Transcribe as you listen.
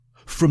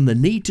From the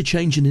need to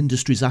change an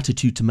industry's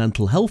attitude to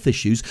mental health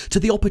issues to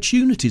the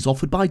opportunities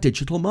offered by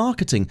digital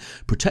marketing,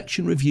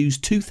 Protection Review's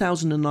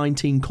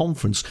 2019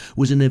 conference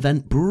was an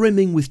event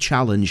brimming with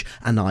challenge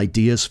and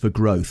ideas for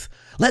growth.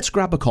 Let's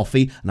grab a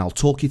coffee and I'll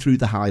talk you through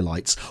the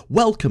highlights.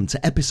 Welcome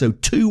to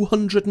episode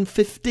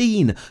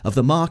 215 of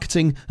the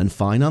Marketing and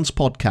Finance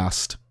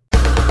Podcast.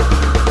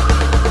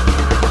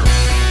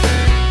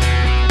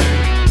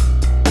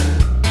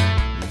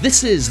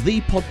 This is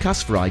the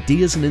podcast for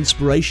ideas and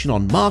inspiration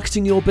on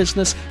marketing your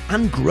business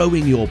and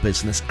growing your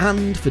business,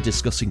 and for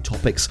discussing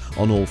topics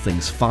on all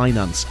things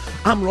finance.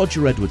 I'm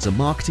Roger Edwards, a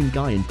marketing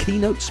guy and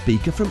keynote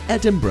speaker from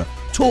Edinburgh.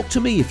 Talk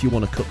to me if you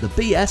want to cut the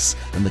BS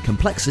and the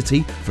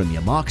complexity from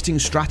your marketing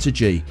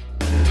strategy.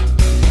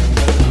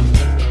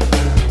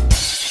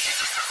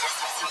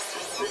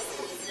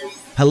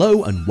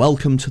 Hello and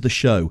welcome to the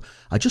show.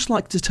 I'd just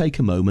like to take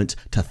a moment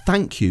to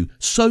thank you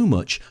so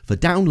much for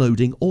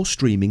downloading or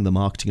streaming the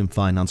Marketing and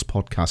Finance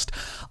Podcast.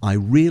 I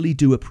really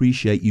do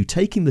appreciate you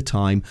taking the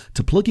time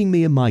to plugging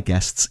me and my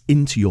guests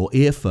into your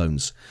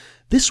earphones.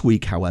 This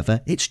week, however,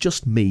 it's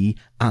just me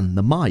and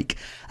the mic,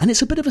 and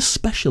it's a bit of a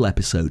special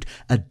episode,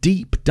 a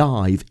deep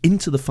dive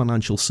into the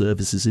financial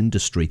services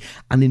industry,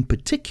 and in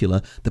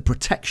particular, the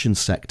protection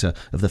sector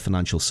of the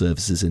financial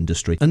services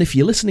industry. And if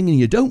you're listening and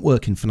you don't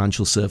work in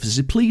financial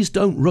services, please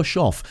don't rush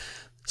off.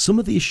 Some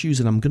of the issues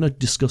that I'm going to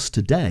discuss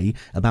today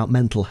about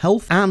mental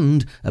health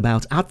and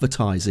about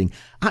advertising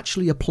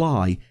actually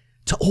apply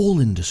to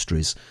all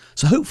industries.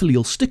 So hopefully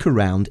you'll stick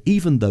around,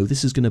 even though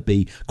this is going to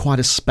be quite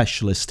a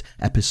specialist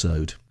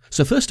episode.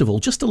 So first of all,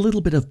 just a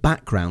little bit of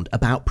background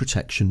about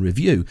Protection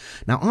Review.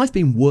 Now, I've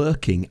been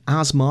working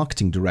as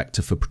marketing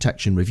director for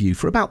Protection Review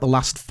for about the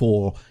last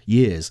 4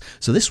 years.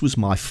 So this was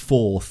my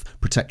 4th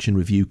Protection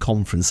Review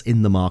conference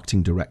in the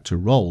marketing director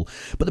role.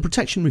 But the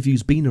Protection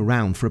Review's been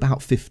around for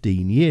about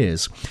 15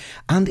 years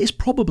and is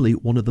probably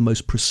one of the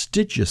most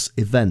prestigious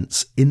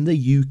events in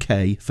the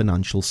UK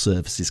financial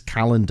services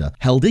calendar.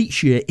 Held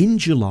each year in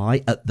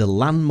July at the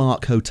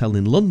Landmark Hotel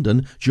in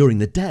London, during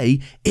the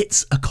day,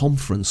 it's a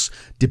conference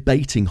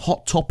debating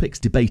hot topics,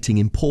 debating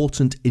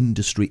important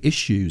industry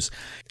issues.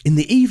 In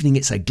the evening,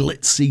 it's a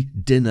glitzy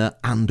dinner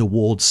and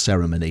awards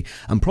ceremony,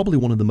 and probably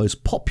one of the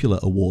most popular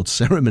awards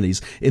ceremonies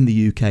in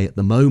the UK at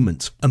the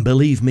moment. And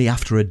believe me,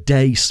 after a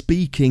day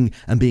speaking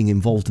and being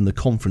involved in the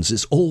conference,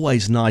 it's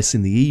always nice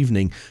in the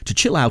evening to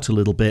chill out a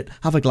little bit,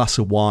 have a glass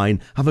of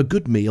wine, have a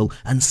good meal,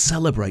 and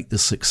celebrate the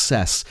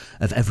success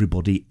of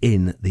everybody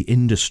in the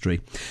industry.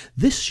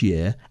 This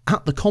year,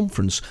 at the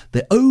conference,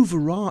 the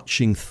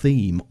overarching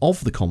theme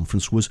of the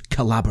conference was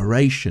collaboration.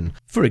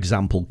 For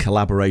example,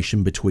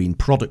 collaboration between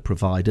product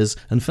providers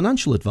and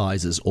financial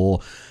advisors, or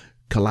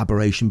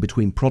collaboration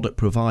between product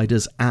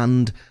providers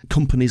and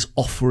companies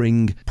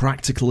offering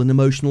practical and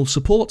emotional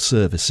support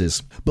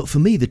services. But for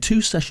me, the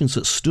two sessions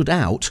that stood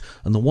out,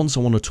 and the ones I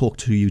want to talk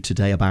to you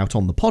today about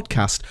on the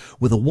podcast,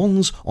 were the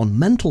ones on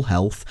mental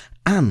health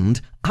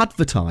and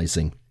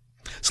advertising.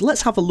 So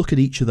let's have a look at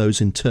each of those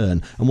in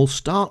turn, and we'll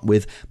start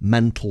with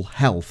mental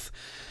health.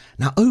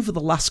 Now, over the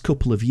last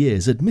couple of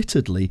years,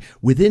 admittedly,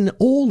 within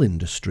all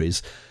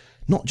industries,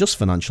 not just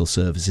financial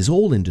services,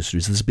 all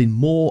industries, there's been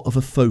more of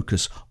a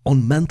focus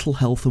on mental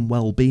health and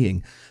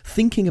well-being,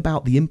 thinking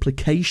about the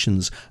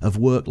implications of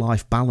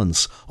work-life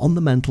balance on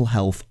the mental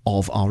health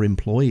of our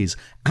employees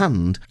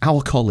and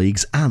our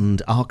colleagues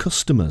and our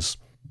customers.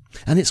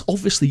 And it's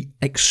obviously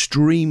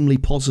extremely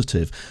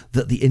positive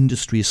that the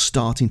industry is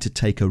starting to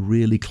take a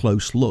really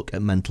close look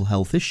at mental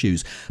health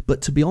issues.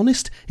 But to be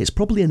honest, it's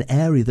probably an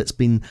area that's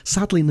been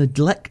sadly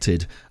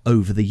neglected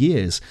over the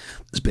years.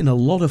 There's been a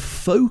lot of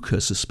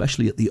focus,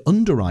 especially at the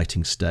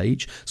underwriting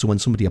stage. So when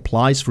somebody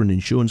applies for an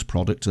insurance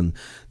product and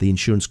the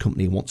insurance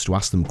company wants to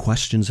ask them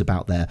questions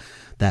about their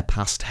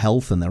past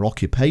health and their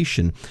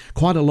occupation,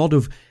 quite a lot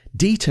of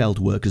detailed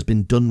work has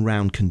been done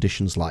around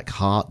conditions like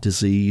heart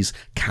disease,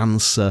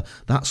 cancer,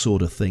 that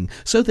sort of thing,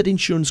 so that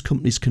insurance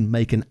companies can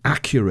make an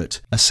accurate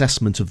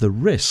assessment of the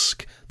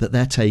risk that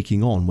they're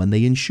taking on when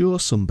they insure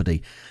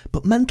somebody.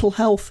 But mental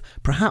health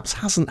perhaps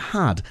hasn't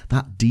had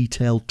that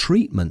detailed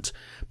treatment.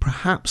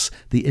 Perhaps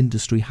the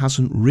industry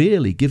hasn't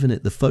really given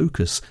it the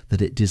focus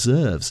that it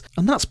deserves.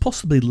 And that's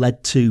possibly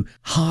led to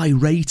high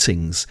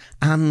ratings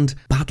and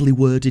badly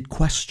worded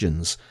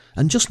questions,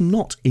 and just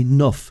not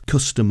enough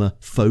customer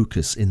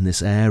focus in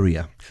this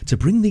area. To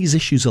bring these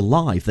issues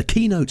alive, the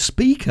keynote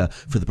speaker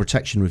for the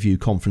Protection Review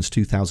Conference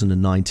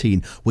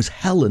 2019 was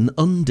Helen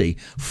Undy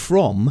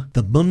from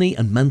the Money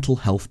and Mental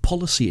Health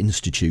Policy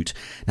Institute.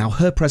 Now,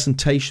 her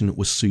presentation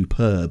was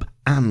superb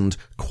and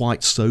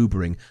quite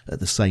sobering at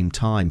the same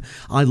time.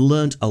 I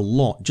learnt a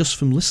lot just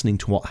from listening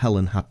to what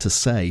Helen had to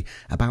say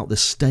about the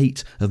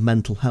state of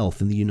mental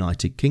health in the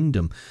United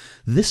Kingdom.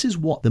 This is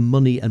what the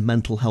Money and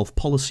Mental Health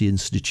Policy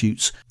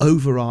Institute's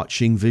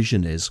overarching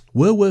vision is.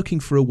 We're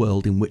working for a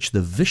world in which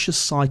the vicious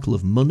cycle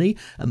of money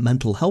and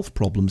mental health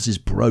problems is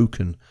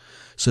broken.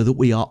 so that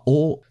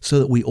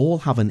we all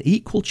have an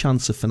equal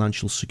chance of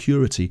financial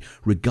security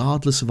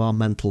regardless of our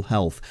mental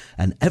health,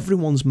 and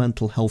everyone's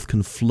mental health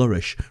can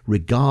flourish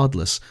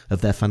regardless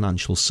of their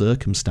financial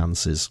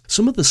circumstances.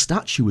 Some of the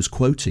stats she was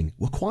quoting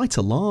were quite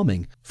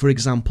alarming. For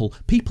example,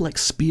 people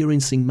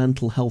experiencing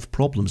mental health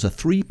problems are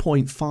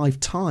 3.5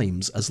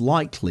 times as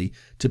likely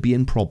to be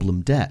in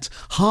problem debt.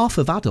 Half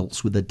of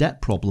adults with a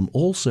debt problem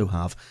also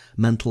have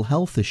mental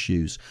health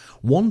issues.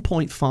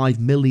 1.5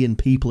 million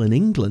people in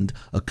England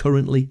are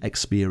currently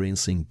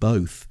experiencing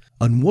both.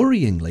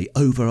 Unworryingly,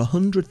 over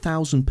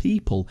 100,000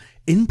 people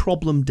in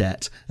problem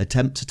debt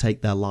attempt to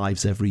take their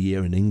lives every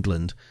year in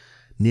England.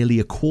 Nearly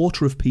a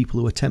quarter of people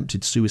who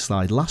attempted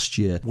suicide last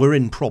year were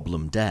in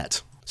problem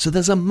debt. So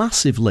there's a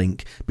massive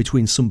link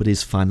between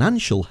somebody's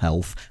financial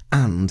health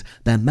and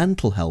their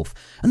mental health.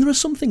 And there are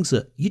some things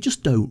that you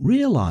just don't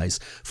realise.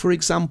 For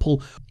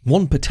example,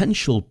 one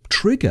potential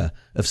trigger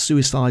of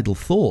suicidal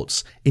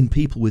thoughts in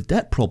people with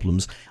debt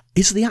problems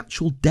is the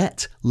actual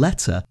debt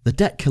letter, the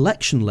debt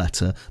collection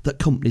letter that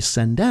companies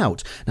send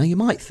out. Now you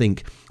might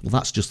think, well,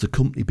 that's just the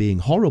company being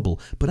horrible,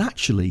 but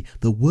actually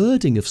the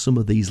wording of some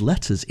of these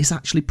letters is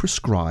actually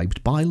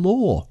prescribed by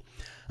law.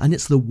 And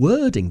it's the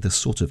wording, the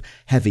sort of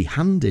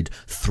heavy-handed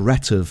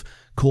threat of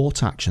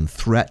court action,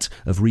 threat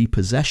of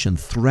repossession,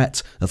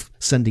 threat of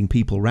sending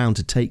people around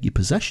to take your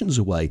possessions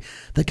away,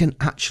 that can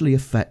actually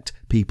affect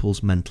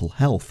people's mental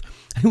health.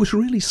 And it was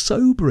really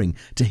sobering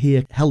to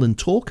hear Helen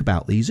talk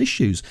about these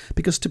issues,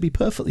 because to be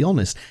perfectly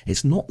honest,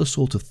 it's not the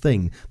sort of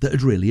thing that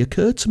had really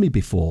occurred to me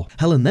before.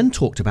 Helen then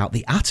talked about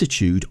the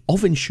attitude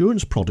of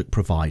insurance product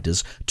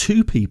providers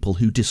to people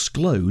who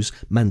disclose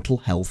mental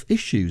health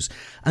issues.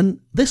 And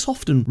this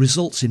often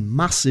results in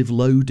massive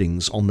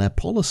loadings on their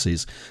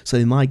policies. So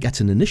they might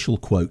get an initial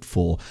quote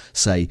for,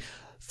 say,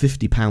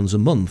 £50 a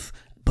month,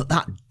 but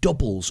that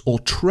doubles or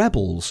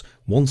trebles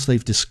once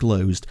they've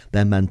disclosed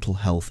their mental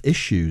health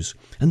issues.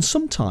 And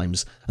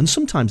sometimes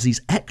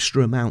these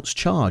extra amounts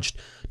charged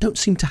don't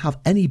seem to have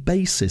any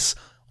basis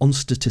on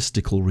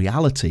statistical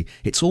reality.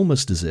 It's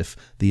almost as if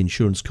the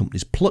insurance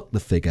companies pluck the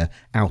figure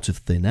out of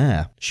thin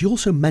air. She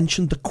also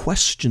mentioned the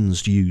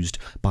questions used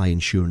by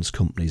insurance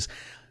companies.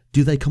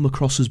 Do they come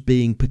across as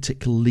being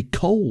particularly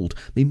cold?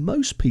 I mean,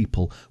 most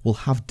people will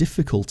have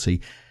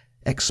difficulty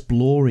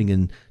exploring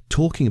and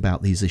talking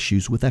about these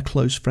issues with their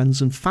close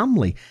friends and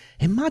family.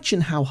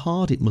 Imagine how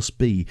hard it must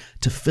be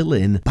to fill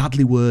in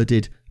badly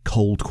worded,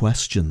 cold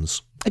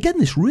questions. Again,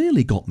 this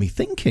really got me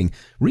thinking.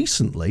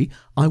 Recently,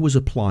 I was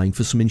applying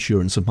for some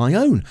insurance of my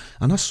own,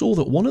 and I saw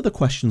that one of the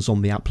questions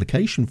on the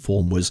application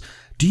form was,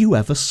 do you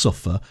ever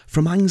suffer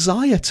from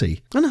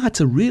anxiety? And I had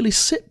to really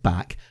sit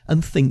back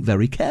and think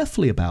very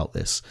carefully about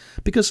this.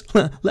 Because,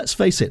 let's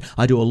face it,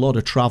 I do a lot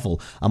of travel.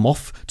 I'm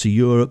off to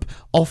Europe,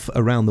 off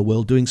around the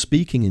world doing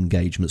speaking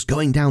engagements,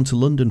 going down to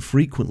London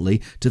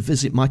frequently to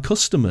visit my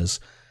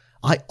customers.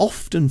 I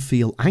often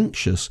feel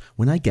anxious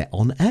when I get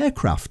on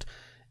aircraft.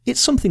 It's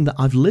something that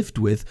I've lived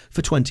with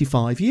for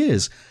 25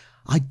 years.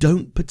 I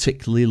don't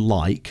particularly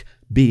like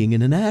being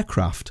in an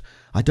aircraft.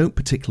 I don't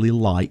particularly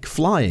like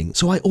flying.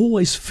 So I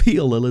always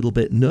feel a little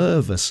bit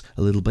nervous,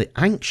 a little bit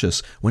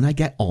anxious when I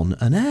get on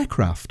an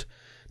aircraft.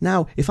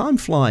 Now, if I'm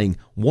flying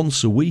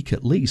once a week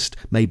at least,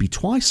 maybe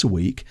twice a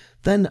week,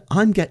 then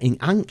I'm getting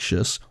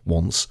anxious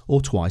once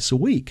or twice a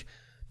week.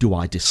 Do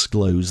I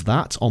disclose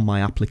that on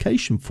my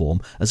application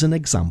form as an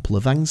example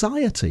of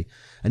anxiety?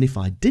 And if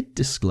I did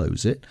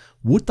disclose it,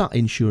 would that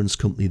insurance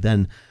company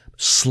then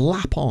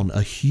slap on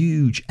a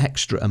huge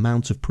extra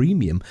amount of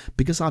premium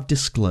because I've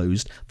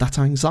disclosed that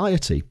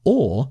anxiety?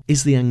 Or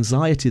is the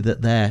anxiety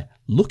that they're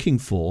looking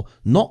for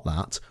not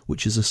that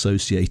which is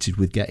associated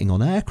with getting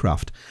on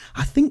aircraft?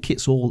 I think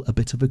it's all a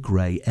bit of a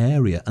grey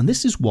area, and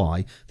this is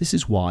why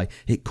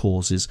it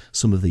causes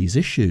some of these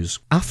issues.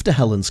 After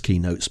Helen's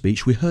keynote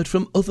speech, we heard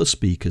from other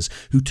speakers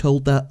who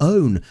told their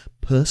own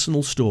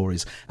personal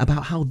stories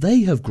about how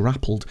they have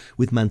grappled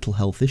with mental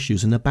health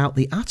issues and about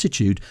the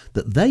attitude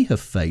that they have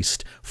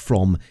faced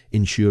from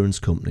insurance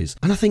companies.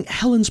 And I think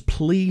Helen's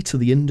plea to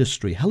the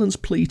industry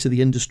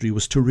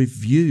was to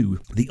review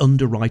the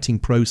underwriting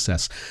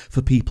process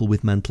for people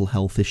with mental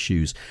health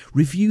issues,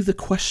 review the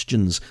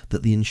questions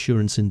that the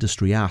insurance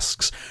industry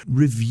asks,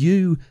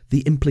 review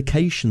the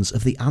implications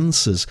of the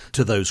answers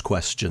to those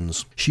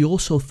questions. She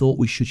also thought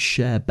we should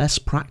share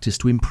best practice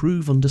to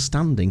improve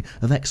understanding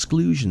of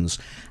exclusions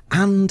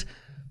and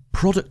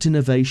product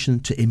innovation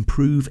to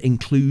improve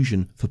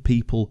inclusion for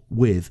people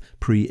with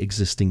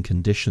pre-existing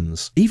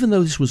conditions. Even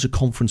though this was a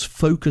conference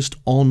focused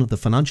on the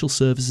financial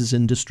services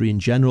industry in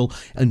general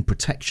and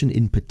protection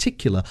in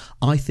particular,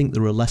 I think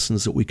there are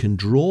lessons that we can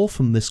draw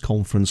from this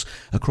conference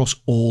across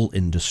all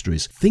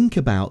industries. Think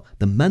about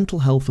the mental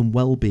health and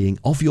well-being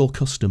of your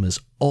customers,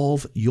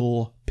 of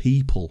your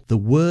people, the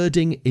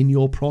wording in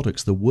your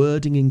products, the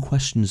wording in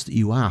questions that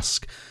you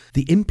ask.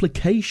 The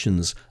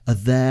implications are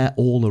there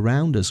all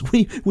around us.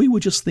 We were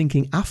just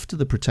thinking after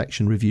the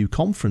Protection Review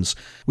conference,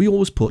 we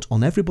always put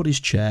on everybody's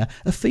chair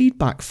a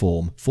feedback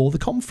form for the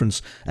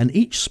conference, and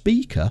each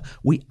speaker,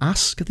 we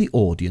ask the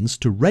audience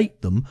to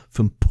rate them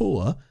from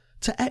poor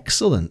to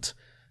excellent.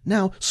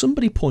 Now,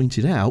 somebody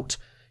pointed out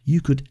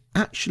you could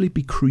actually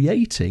be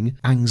creating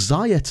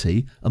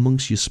anxiety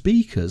amongst your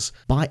speakers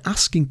by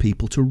asking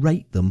people to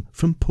rate them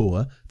from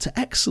poor to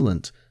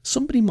excellent.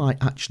 Somebody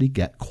might actually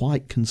get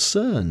quite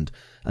concerned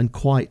and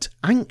quite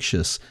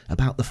anxious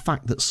about the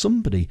fact that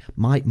somebody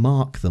might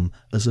mark them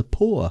as a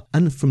poor.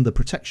 And from the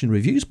Protection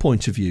Review's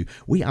point of view,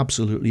 we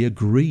absolutely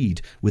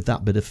agreed with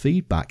that bit of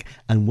feedback,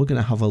 and we're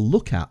going to have a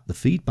look at the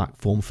feedback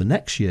form for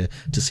next year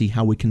to see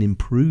how we can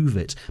improve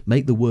it,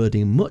 make the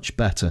wording much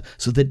better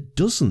so that it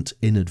doesn't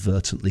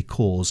inadvertently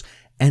cause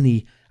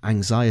any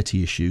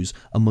anxiety issues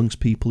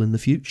amongst people in the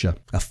future.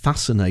 A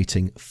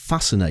fascinating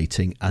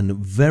and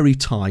very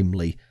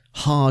timely,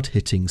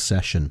 hard-hitting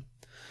session.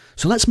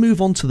 So let's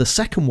move on to the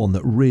second one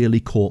that really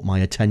caught my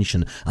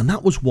attention, and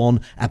that was one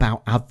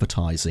about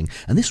advertising.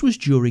 And this was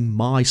during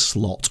my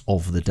slot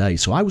of the day.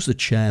 So I was the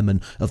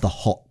chairman of the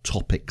Hot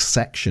Topics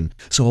section.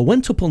 So I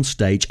went up on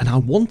stage and I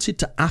wanted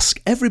to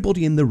ask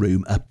everybody in the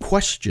room a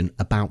question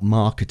about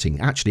marketing,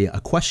 actually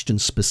a question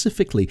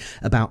specifically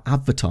about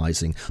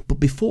advertising. But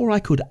before I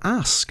could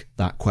ask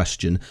that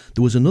question,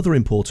 there was another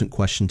important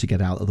question to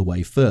get out of the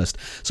way first.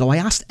 So I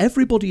asked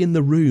everybody in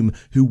the room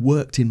who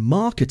worked in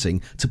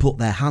marketing to put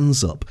their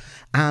hands up.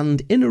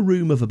 And in a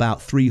room of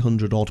about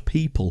 300 odd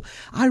people,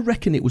 I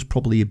reckon it was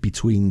probably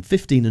between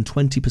 15 and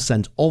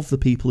 20% of the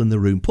people in the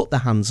room put their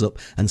hands up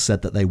and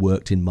said that they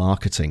worked in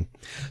marketing.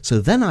 So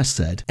then I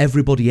said,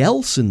 everybody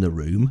else in the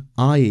room,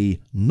 i.e.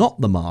 not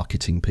the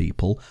marketing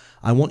people,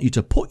 I want you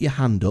to put your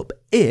hand up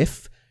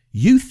if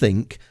you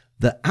think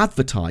that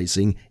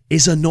advertising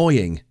is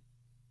annoying.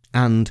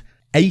 And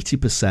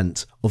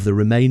 80% of the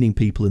remaining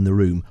people in the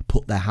room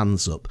put their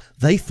hands up.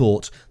 They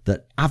thought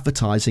that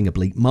advertising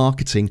 /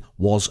 marketing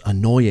was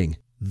annoying.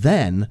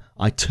 Then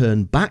I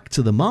turned back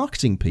to the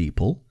marketing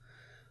people,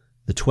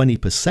 the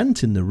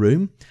 20% in the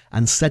room,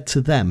 and said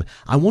to them,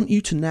 I want you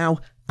to now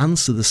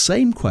answer the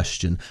same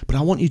question, but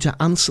I want you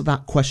to answer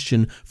that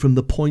question from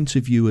the point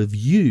of view of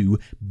you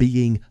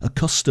being a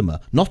customer,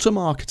 not a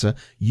marketer,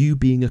 you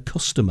being a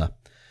customer.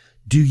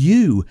 Do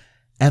you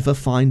ever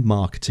find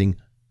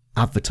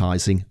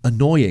advertising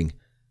annoying?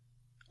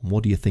 And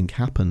what do you think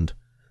happened?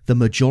 The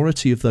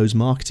majority of those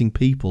marketing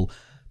people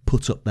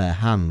put up their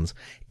hands.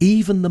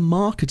 Even the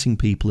marketing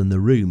people in the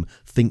room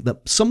think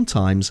that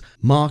sometimes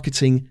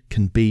marketing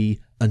can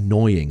be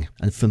annoying.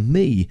 And for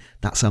me,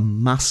 that's a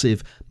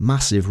massive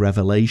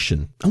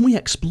revelation. And we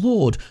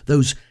explored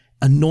those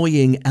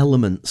annoying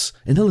elements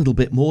in a little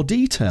bit more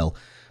detail.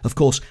 Of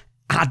course,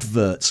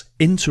 adverts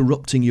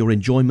interrupting your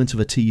enjoyment of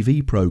a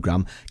TV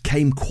programme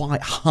came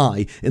quite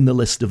high in the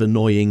list of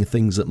annoying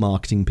things that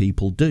marketing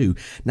people do.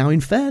 Now,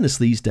 in fairness,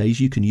 these days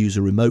you can use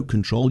a remote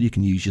control, you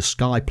can use your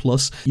Sky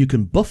Plus, you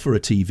can buffer a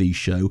TV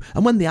show,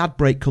 and when the ad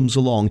break comes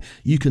along,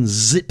 you can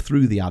zip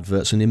through the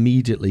adverts and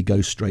immediately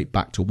go straight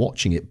back to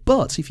watching it.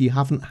 But if you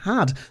haven't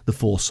had the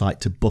foresight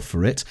to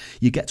buffer it,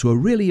 you get to a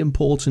really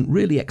important,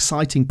 really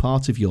exciting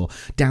part of your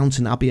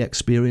Downton Abbey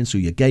experience or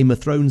your Game of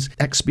Thrones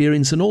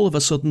experience, and all of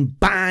a sudden,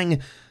 bang!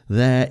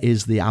 There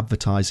is the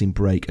advertising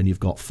break, and you've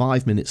got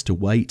 5 minutes to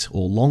wait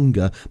or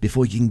longer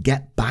before you can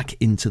get back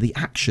into the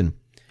action.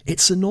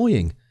 It's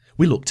annoying.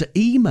 We looked at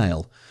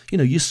email.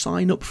 You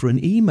sign up for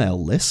an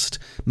email list.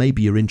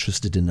 Maybe you're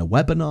interested in a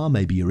webinar.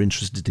 Maybe you're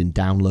interested in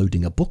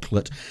downloading a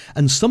booklet.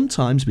 And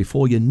sometimes,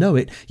 before you know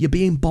it, you're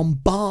being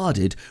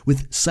bombarded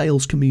with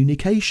sales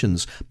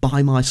communications.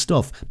 Buy my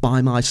stuff,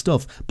 buy my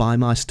stuff, buy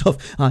my stuff.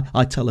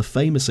 I tell a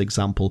famous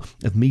example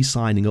of me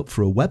signing up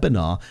for a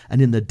webinar, and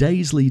in the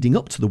days leading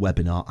up to the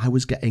webinar, I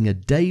was getting a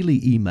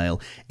daily email,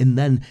 and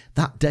then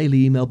that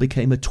daily email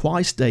became a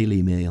twice daily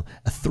email,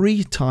 a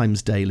 3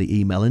 times daily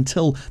email,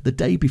 until the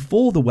day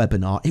before the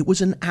webinar, it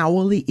was an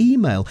hourly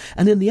email.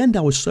 And in the end,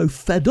 I was so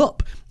fed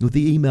up with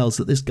the emails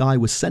that this guy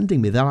was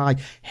sending me that I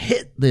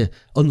hit the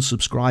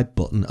unsubscribe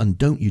button. And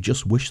don't you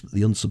just wish that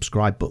the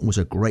unsubscribe button was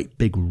a great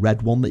big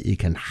red one that you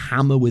can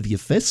hammer with your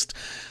fist?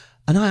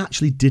 And I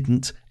actually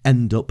didn't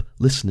end up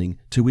listening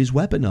to his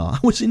webinar. I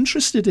was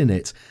interested in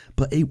it,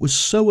 but it was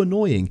so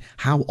annoying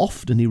how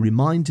often he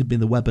reminded me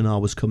the webinar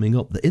was coming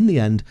up that in the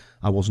end,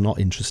 I was not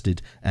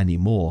interested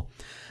anymore.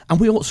 And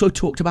we also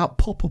talked about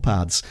pop-up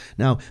ads.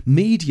 Now,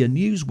 media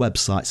news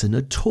websites are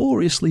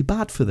notoriously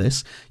bad for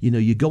this.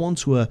 You go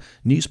onto a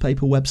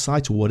newspaper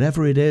website or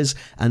whatever it is,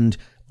 and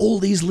all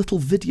these little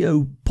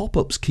video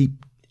pop-ups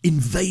keep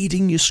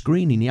invading your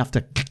screen, and you have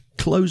to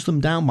close them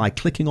down by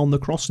clicking on the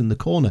cross in the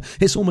corner.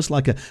 It's almost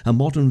like a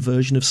modern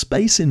version of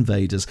Space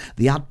Invaders.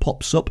 The ad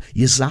pops up,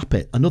 you zap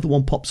it. Another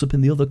one pops up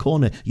in the other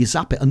corner, you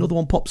zap it. Another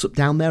one pops up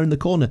down there in the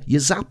corner, you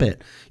zap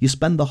it. You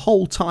spend the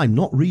whole time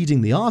not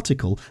reading the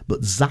article,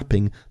 but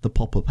zapping the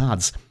pop-up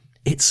ads.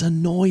 It's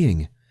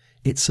annoying.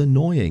 It's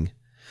annoying.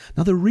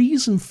 Now, the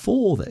reason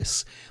for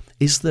this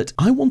is that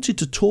I wanted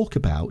to talk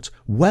about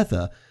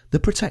whether the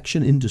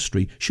protection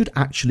industry should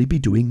actually be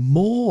doing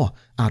more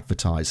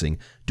advertising,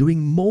 doing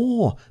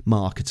more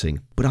marketing.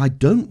 But I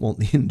don't want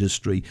the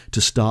industry to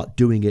start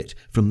doing it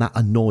from that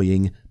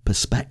annoying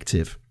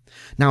perspective.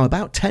 Now,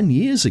 about 10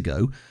 years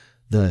ago,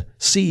 The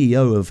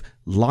CEO of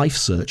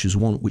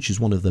LifeSearch, which is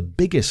one of the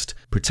biggest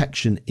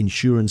protection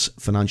insurance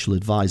financial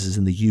advisors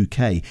in the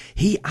UK,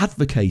 he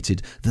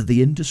advocated that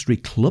the industry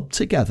club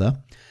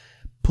together,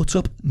 put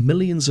up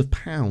millions of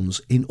pounds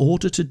in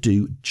order to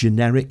do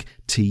generic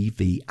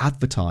TV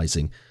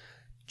advertising.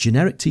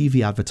 Generic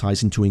TV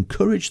advertising to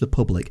encourage the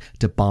public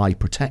to buy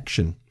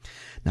protection.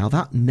 Now,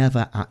 that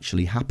never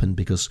actually happened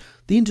because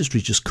the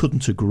industry just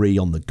couldn't agree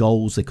on the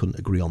goals, they couldn't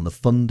agree on the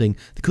funding,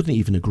 they couldn't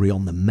even agree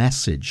on the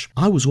message.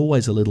 I was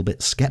always a little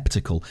bit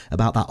sceptical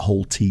about that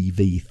whole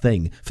TV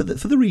thing for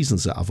the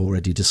reasons that I've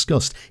already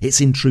discussed. It's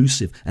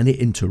intrusive and it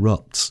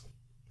interrupts.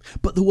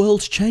 But the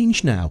world's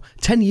changed now.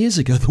 10 years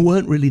ago, there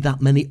weren't really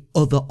that many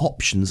other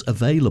options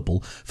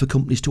available for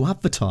companies to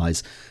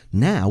advertise.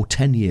 Now,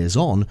 10 years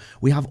on,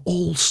 we have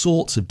all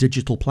sorts of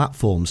digital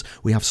platforms.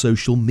 We have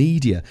social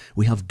media.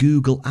 We have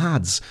Google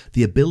Ads,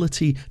 the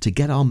ability to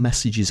get our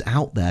messages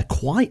out there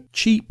quite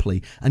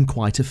cheaply and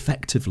quite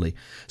effectively.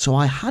 So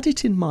I had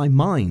it in my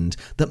mind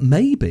that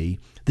maybe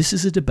this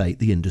is a debate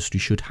the industry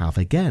should have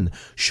again.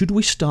 Should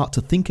we start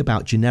to think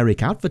about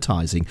generic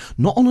advertising,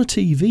 not on a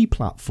TV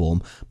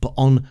platform, but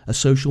on a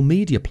social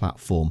media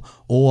platform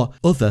or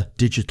other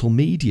digital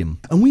medium?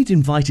 And we'd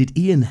invited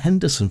Ian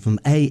Henderson from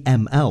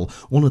AML,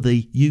 one of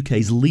the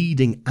UK's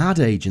leading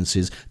ad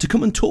agencies, to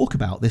come and talk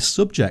about this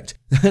subject.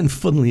 And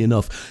funnily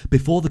enough,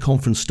 before the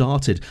conference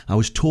started, I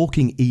was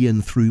talking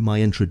Ian through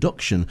my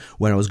introduction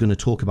where I was going to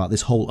talk about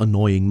this whole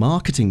annoying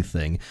marketing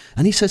thing.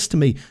 And he says to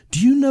me,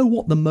 "Do you know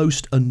what the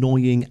most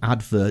annoying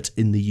advert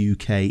in the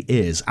UK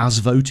is, as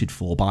voted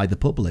for by the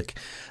public?"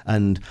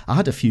 And I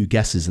had a few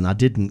guesses and I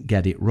didn't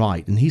get it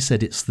right. And he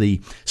said it's the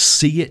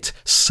see it,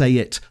 say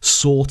it,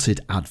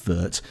 sorted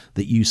advert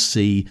that you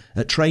see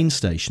at train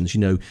stations.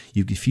 You know,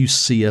 if you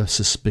see a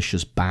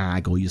suspicious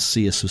bag or you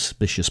see a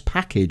suspicious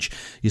package,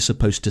 you're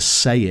supposed to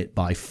say it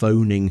by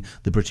phoning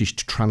the British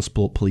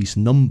Transport Police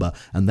number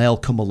and they'll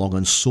come along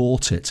and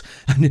sort it.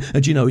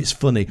 And you know, it's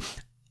funny.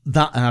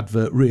 That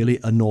advert really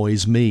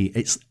annoys me.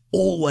 It's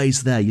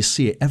always there. You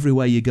see it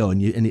everywhere you go,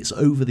 and it's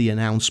over the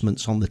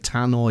announcements on the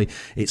tannoy,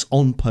 it's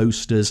on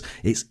posters,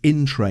 it's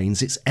in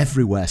trains, it's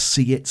everywhere.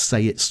 See it,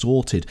 say it,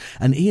 sorted.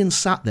 And Ian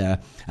sat there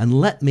and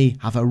let me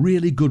have a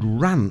really good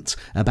rant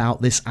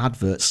about this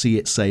advert, see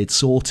it, say it,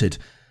 sorted.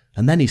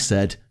 And then he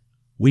said,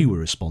 we were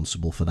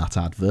responsible for that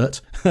advert.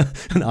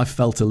 And I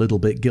felt a little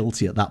bit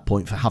guilty at that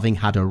point for having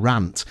had a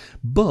rant.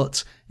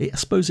 But I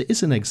suppose it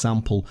is an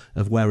example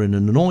of where an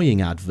annoying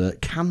advert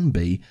can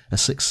be a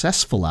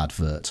successful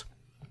advert.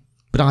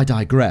 But I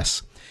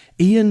digress.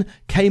 Ian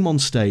came on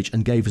stage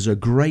and gave us a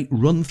great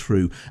run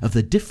through of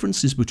the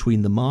differences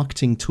between the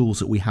marketing tools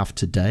that we have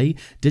today,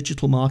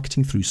 digital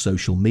marketing through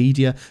social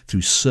media,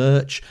 through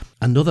search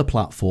and other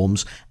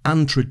platforms,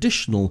 and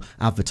traditional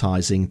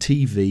advertising,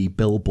 TV,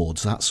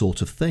 billboards, that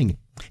sort of thing.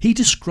 He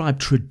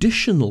described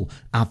traditional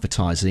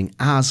advertising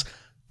as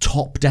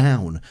top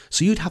down.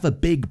 So you'd have a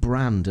big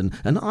brand,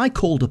 and I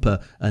called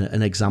up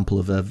an example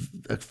of a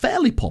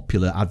fairly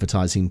popular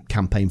advertising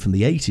campaign from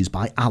the 80s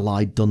by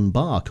Allied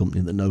Dunbar, a company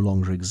that no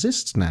longer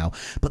exists now.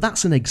 But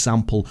that's an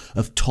example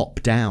of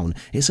top down.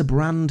 It's a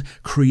brand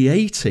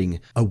creating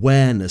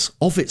awareness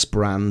of its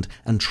brand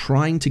and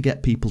trying to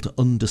get people to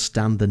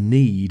understand the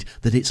need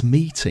that it's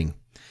meeting.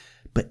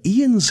 But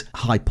Ian's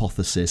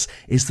hypothesis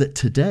is that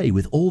today,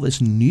 with all this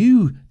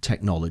new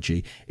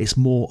technology, it's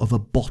more of a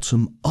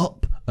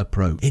bottom-up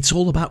approach. It's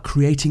all about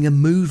creating a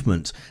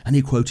movement. And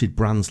he quoted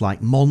brands like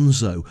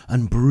Monzo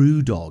and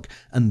Brewdog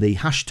and the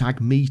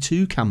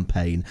 #MeToo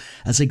campaign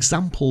as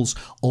examples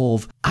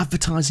of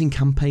advertising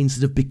campaigns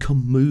that have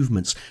become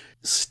movements,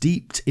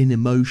 steeped in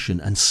emotion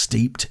and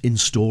steeped in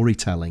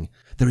storytelling.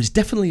 There is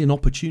definitely an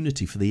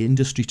opportunity for the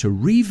industry to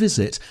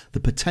revisit the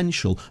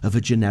potential of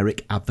a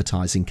generic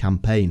advertising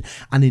campaign.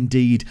 And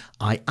indeed,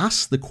 I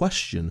asked the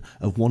question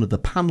of one of the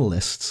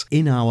panelists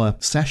in our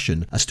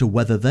session as to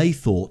whether they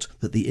thought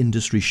that the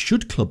industry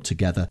should club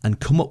together and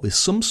come up with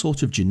some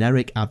sort of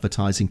generic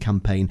advertising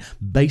campaign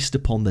based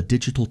upon the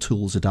digital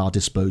tools at our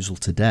disposal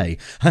today.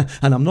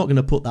 And I'm not going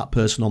to put that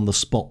person on the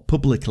spot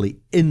publicly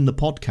in the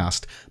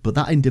podcast, but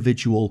that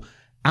individual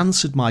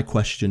answered my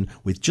question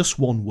with just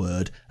one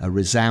word, a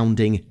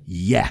resounding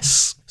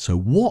yes. So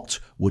what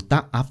would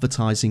that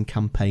advertising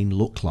campaign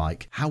look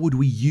like? How would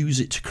we use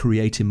it to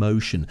create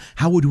emotion?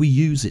 How would we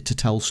use it to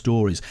tell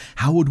stories?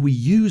 How would we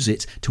use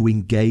it to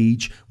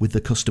engage with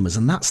the customers?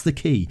 And that's the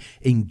key,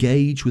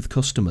 engage with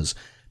customers,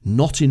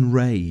 not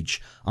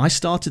enrage. I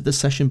started the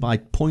session by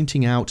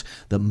pointing out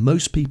that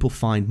most people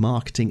find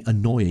marketing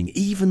annoying.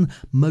 Even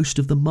most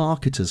of the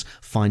marketers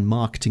find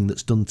marketing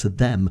that's done to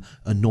them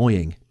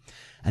annoying.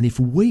 And if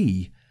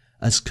we,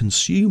 as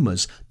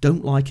consumers,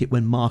 don't like it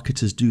when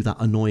marketers do that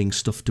annoying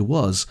stuff to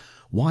us,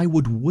 why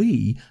would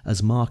we,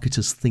 as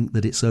marketers, think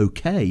that it's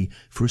okay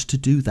for us to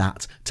do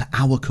that to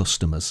our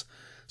customers?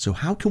 So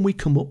how can we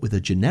come up with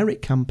a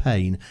generic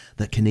campaign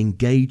that can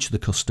engage the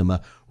customer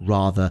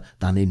rather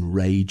than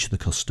enrage the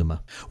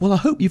customer? Well, I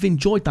hope you've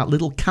enjoyed that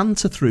little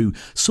canter through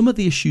some of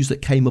the issues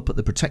that came up at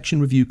the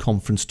Protection Review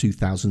Conference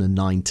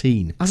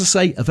 2019. As I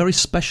say, a very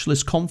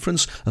specialist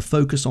conference, a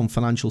focus on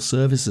financial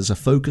services, a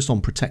focus on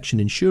protection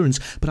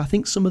insurance, but I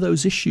think some of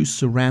those issues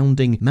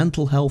surrounding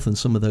mental health and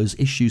some of those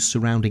issues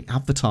surrounding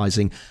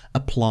advertising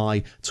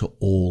apply to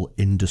all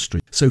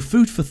industry. So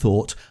food for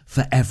thought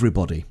for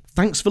everybody.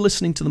 Thanks for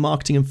listening to the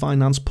Marketing and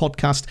Finance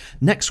podcast.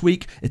 Next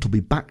week, it'll be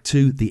back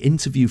to the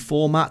interview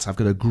format. I've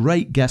got a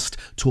great guest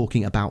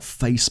talking about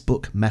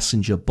Facebook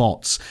Messenger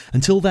bots.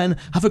 Until then,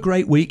 have a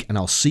great week and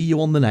I'll see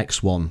you on the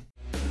next one.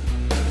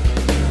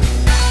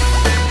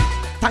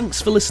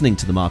 Thanks for listening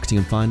to the Marketing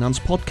and Finance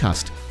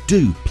podcast.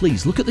 Do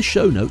please look at the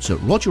show notes at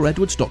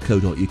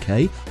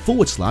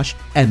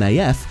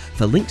rogeredwards.co.uk/MAF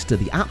for links to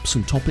the apps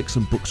and topics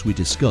and books we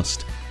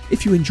discussed.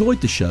 If you enjoyed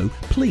the show,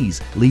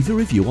 please leave a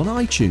review on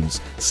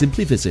iTunes.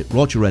 Simply visit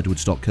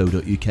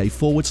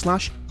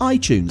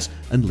rogeredwards.co.uk/iTunes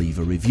and leave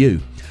a review.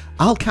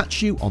 I'll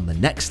catch you on the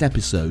next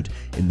episode.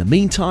 In the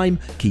meantime,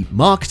 keep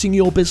marketing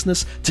your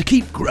business to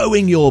keep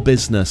growing your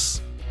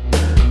business.